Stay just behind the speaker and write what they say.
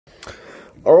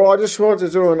Alright, I just wanted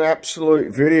to do an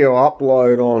absolute video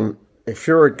upload on if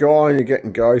you're a guy and you're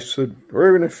getting ghosted, or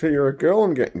even if you're a girl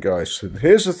and getting ghosted.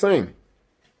 Here's the thing.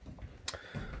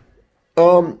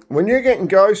 When you're getting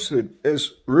ghosted,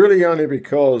 it's really only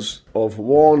because of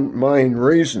one main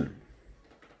reason.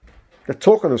 They're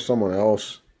talking to someone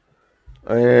else,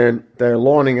 and they're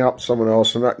lining up someone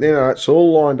else, and that, you know, it's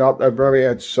all lined up. They've already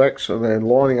had sex, and they're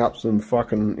lining up some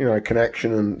fucking, you know,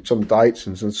 connection and some dates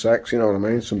and some sex, you know what I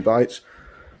mean, some dates.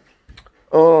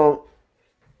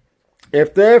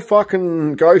 If they're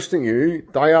fucking ghosting you,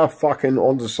 they are fucking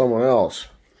onto someone else.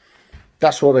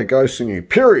 That's why they're ghosting you,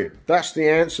 period. That's the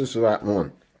answer to that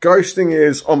one. Ghosting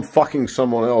is, I'm fucking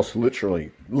someone else,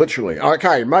 literally. Literally.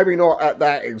 Okay, maybe not at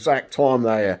that exact time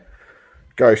they're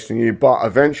ghosting you, but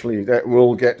eventually that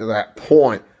will get to that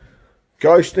point.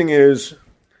 Ghosting is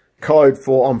code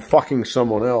for I'm fucking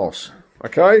someone else,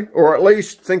 okay? Or at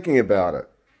least thinking about it.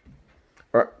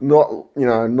 Or not, you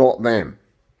know, not them.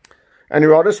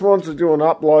 Anyway, I just wanted to do an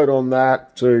upload on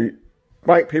that to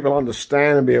make people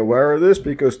understand and be aware of this,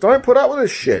 because don't put up with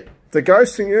this shit. If they're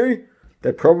ghosting you,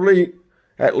 they're probably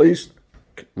at least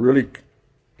really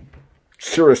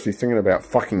seriously thinking about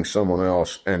fucking someone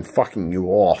else and fucking you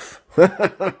off.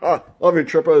 Love you,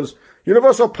 trippers.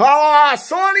 Universal Power,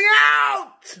 signing out!